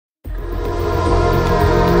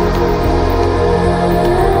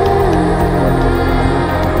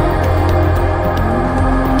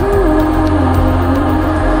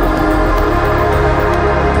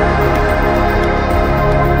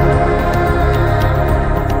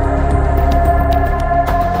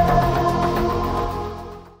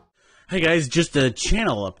Hey guys, just a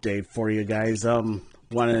channel update for you guys.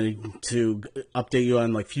 Wanted to update you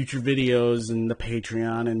on like future videos and the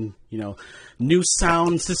Patreon and new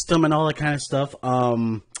sound system and all that kind of stuff.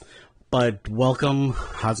 But welcome.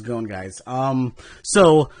 How's it going, guys?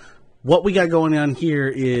 So what we got going on here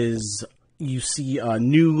is you see a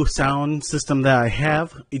new sound system that I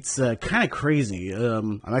have. It's kind of crazy.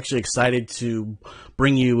 I'm actually excited to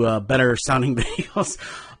bring you better sounding videos.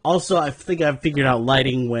 Also, I think I've figured out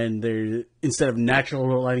lighting when there instead of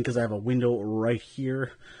natural lighting, because I have a window right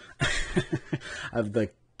here. I have the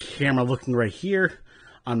camera looking right here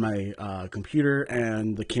on my computer,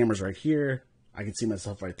 and the camera's right here. I can see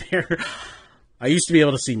myself right there. I used to be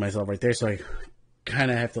able to see myself right there, so I kind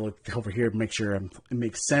of have to look over here to make sure it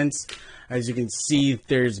makes sense. As you can see,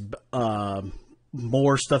 there's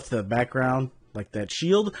more stuff to the background, like that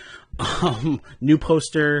shield. New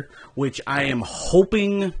poster, which I am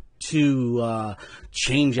hoping to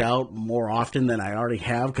change out more often than I already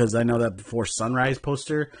have, because I know that Before Sunrise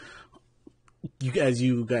poster, you guys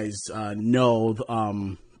know,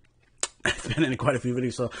 it's been in quite a few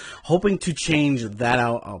videos, so hoping to change that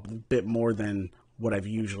out a bit more than what I've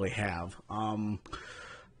usually have.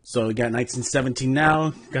 So we got 1917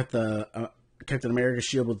 now, got the Captain America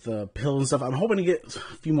shield with the pillow and stuff. I'm hoping to get a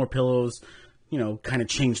few more pillows, kind of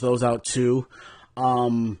change those out too.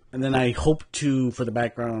 And then I hope to, for the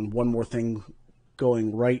background, one more thing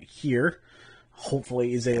going right here,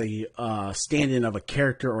 hopefully, is a stand-in of a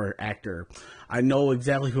character or actor. I know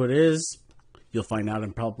exactly who it is. You'll find out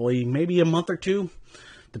in probably maybe a month or two,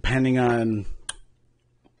 depending on,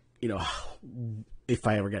 if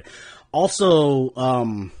I ever get it. Also,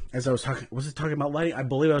 as I was talking, was it talking about lighting? I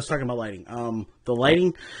believe I was talking about lighting. The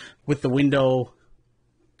lighting with the window,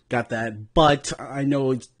 got that, but I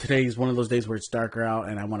know today is one of those days where it's darker out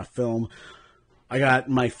and I want to film. I got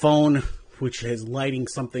my phone, which has lighting,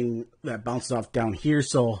 something that bounces off down here,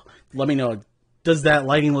 so let me know, does that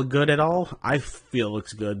lighting look good at all? I feel it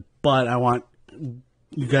looks good, but I want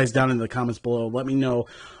you guys down in the comments below, let me know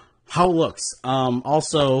how it looks.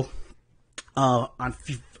 Also,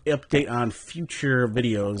 update on future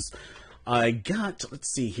videos. I got,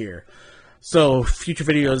 let's see here. So, future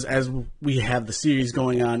videos, as we have the series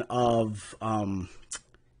going on of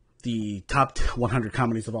the top 100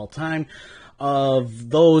 comedies of all time. Of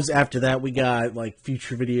those, after that, we got like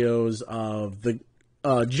future videos of the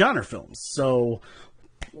genre films. So,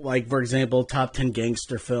 like, for example, top 10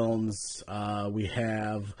 gangster films. We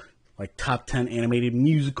have like top 10 animated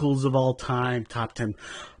musicals of all time. Top 10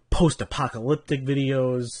 post-apocalyptic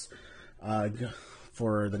videos.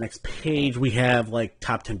 For the next page, we have like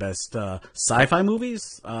top 10 best sci-fi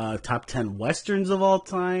movies, top 10 westerns of all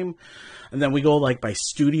time, and then we go like by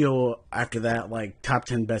studio after that, like top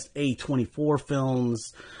 10 best A24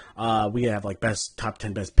 films. We have like top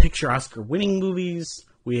 10 best picture Oscar winning movies.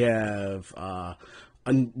 We have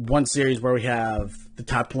one series where we have the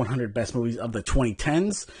top 100 best movies of the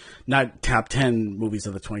 2010s, not top 10 movies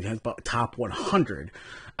of the 2010s, but top 100.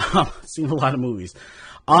 Seen a lot of movies.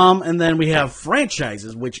 And then we have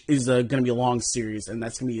franchises, which is going to be a long series, and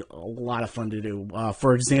that's going to be a lot of fun to do.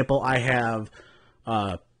 For example, I have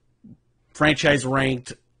franchise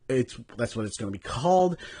ranked. That's what it's going to be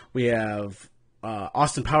called. We have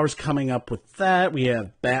Austin Powers coming up with that. We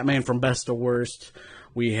have Batman from best to worst.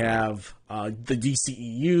 We have the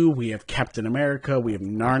DCEU. We have Captain America. We have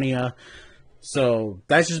Narnia. So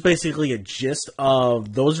that's just basically a gist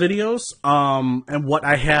of those videos. And what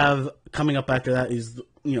I have coming up after that is,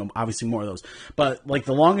 obviously more of those. But like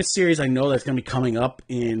the longest series I know that's going to be coming up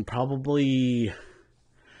in probably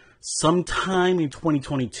sometime in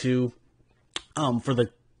 2022 for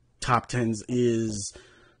the top 10s is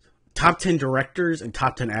top 10 directors and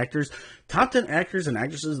top 10 actors. Top 10 actors and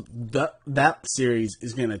actresses, that series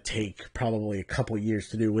is going to take probably a couple years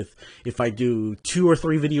to do with if I do 2 or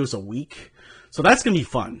 3 videos a week. So that's going to be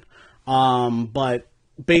fun. But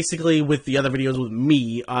basically with the other videos with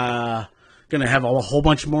me, going to have a whole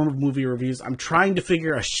bunch more movie reviews. I'm trying to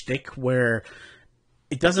figure a shtick where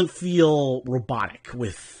it doesn't feel robotic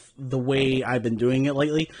with the way I've been doing it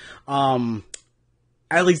lately.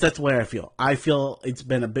 At least that's the way I feel. I feel it's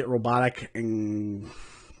been a bit robotic, and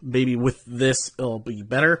maybe with this it'll be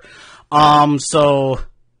better. So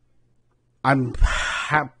I'm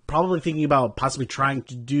probably thinking about possibly trying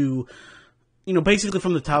to do, basically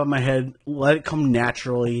from the top of my head, let it come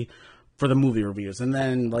naturally for the movie reviews. And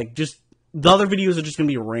then, like, just the other videos are just going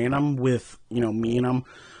to be random with, me and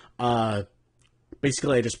them.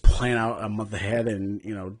 Basically, I just plan out a month ahead and,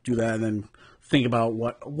 do that, and then think about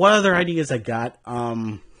what other ideas I got.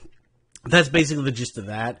 That's basically the gist of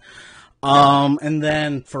that. And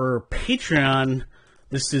then for Patreon,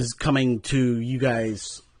 this is coming to you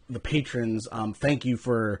guys, the patrons. Thank you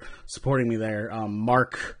for supporting me there.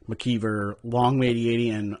 Mark McKeever,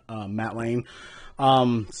 Long8080, and Matt Lane.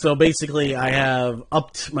 So basically, I have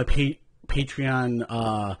upped my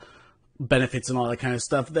Patreon benefits and all that kind of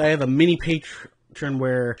stuff. I have a mini Patreon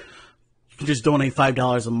where you can just donate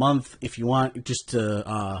 $5 a month if you want, just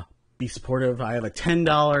to be supportive. I have a $10,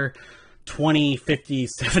 $20, $50,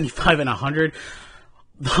 $75, and $100.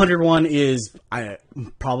 The $100 one is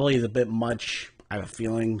probably is a bit much, I have a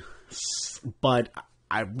feeling, but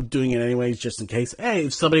I'm doing it anyways just in case. Hey,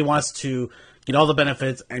 if somebody wants to get all the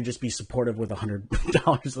benefits and just be supportive with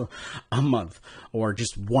 $100 a month or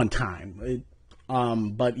just one time.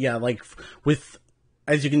 But yeah, like with,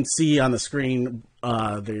 as you can see on the screen,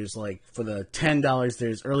 there's like for the $10,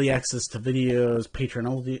 there's early access to videos, Patreon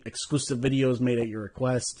only exclusive videos made at your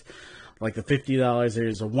request. Like the $50,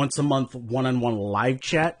 there's a once a month one-on-one live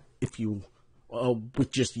chat if you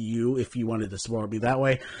with just you if you wanted to support me that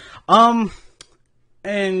way.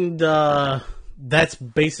 And that's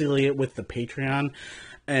basically it with the Patreon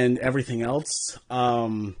and everything else.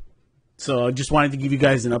 So I just wanted to give you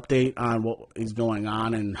guys an update on what is going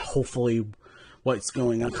on and hopefully what's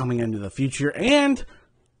going on coming into the future. And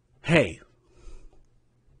hey,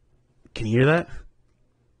 can you hear that?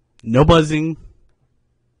 No buzzing.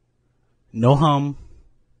 No hum.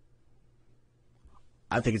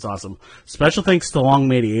 I think it's awesome. Special thanks to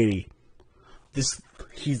Long8080.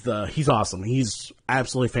 He's awesome. He's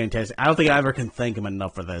absolutely fantastic. I don't think I ever can thank him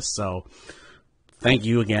enough for this. So thank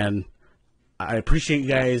you again. I appreciate you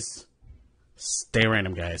guys. Stay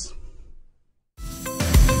random, guys.